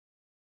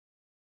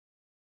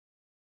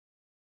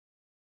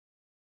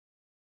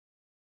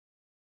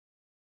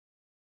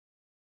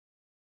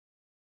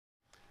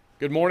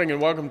Good morning and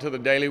welcome to the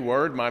Daily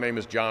Word. My name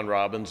is John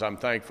Robbins. I'm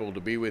thankful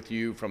to be with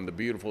you from the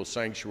beautiful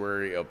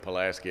sanctuary of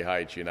Pulaski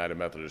Heights United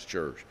Methodist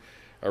Church.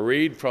 I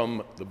read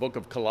from the book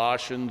of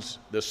Colossians,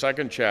 the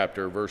second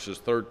chapter, verses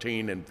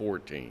 13 and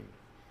 14.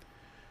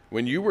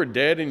 When you were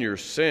dead in your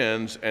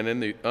sins and in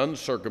the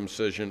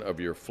uncircumcision of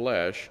your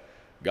flesh,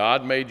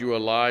 God made you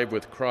alive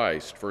with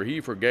Christ, for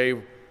he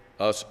forgave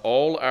us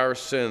all our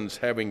sins,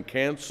 having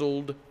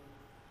canceled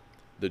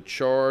the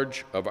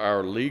charge of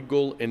our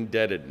legal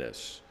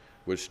indebtedness,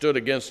 which stood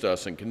against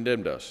us and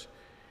condemned us.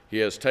 He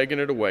has taken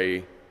it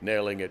away,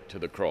 nailing it to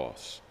the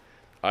cross.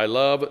 I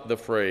love the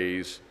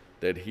phrase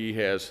that he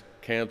has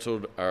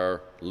canceled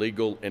our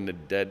legal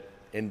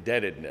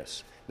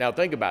indebtedness. Now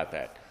think about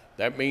that.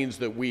 That means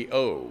that we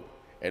owe,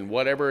 and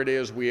whatever it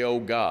is we owe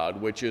God,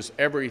 which is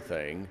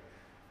everything,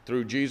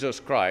 through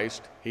Jesus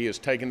Christ, he has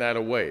taken that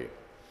away.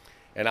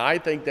 And I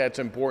think that's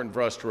important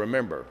for us to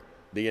remember,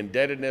 the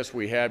indebtedness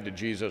we have to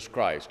Jesus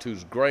Christ,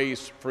 whose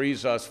grace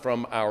frees us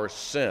from our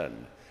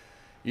sin.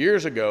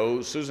 Years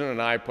ago, Susan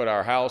and I put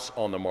our house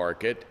on the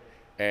market,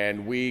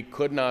 and we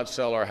could not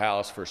sell our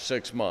house for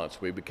 6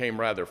 months. We became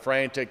rather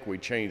frantic. We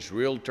changed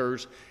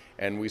realtors,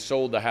 and we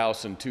sold the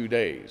house in 2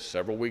 days.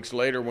 Several weeks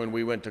later, when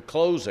we went to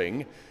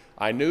closing,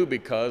 I knew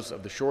because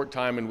of the short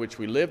time in which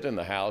we lived in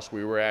the house,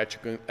 we were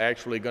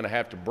actually going to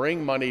have to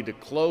bring money to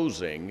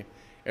closing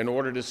in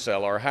order to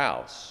sell our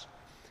house.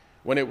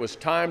 When it was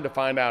time to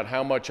find out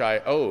how much I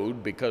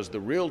owed, because the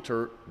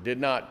realtor did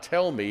not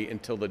tell me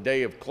until the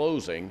day of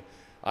closing,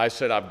 I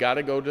said, I've got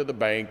to go to the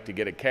bank to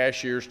get a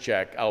cashier's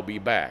check. I'll be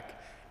back.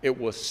 It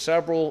was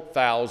several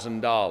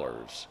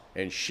 $1,000s.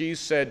 And she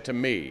said to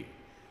me,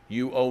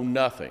 you owe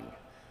nothing.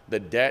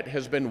 The debt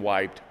has been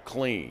wiped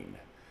clean.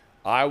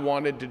 I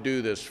wanted to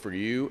do this for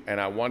you,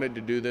 and I wanted to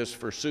do this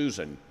for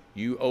Susan.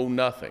 You owe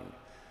nothing.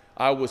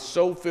 I was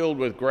so filled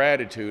with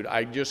gratitude,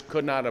 I just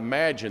could not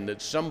imagine that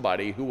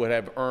somebody who would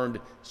have earned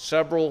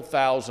several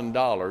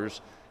 $1,000s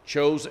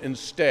chose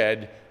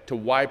instead to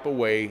wipe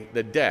away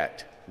the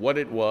debt, what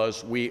it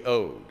was we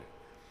owed.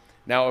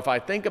 Now, if I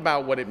think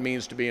about what it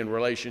means to be in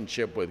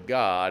relationship with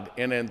God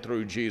in and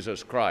through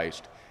Jesus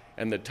Christ,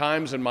 and the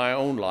times in my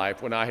own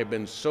life when I have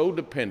been so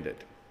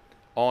dependent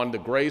on the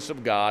grace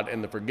of God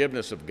and the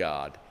forgiveness of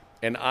God,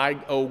 and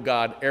I owe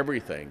God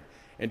everything,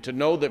 and to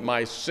know that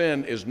my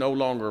sin is no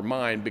longer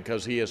mine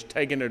because he has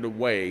taken it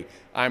away,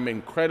 I'm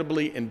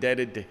incredibly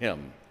indebted to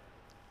him.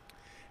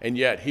 And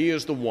yet he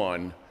is the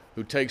one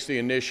who takes the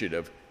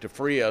initiative to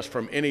free us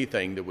from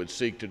anything that would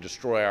seek to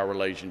destroy our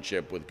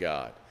relationship with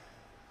God.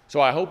 So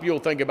I hope you'll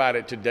think about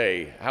it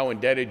today, how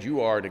indebted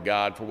you are to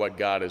God for what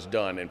God has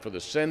done and for the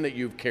sin that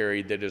you've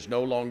carried that is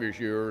no longer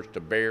yours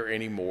to bear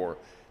anymore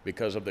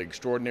because of the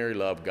extraordinary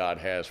love God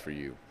has for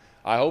you.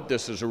 I hope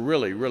this is a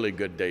really, really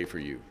good day for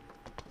you.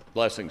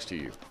 Blessings to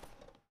you.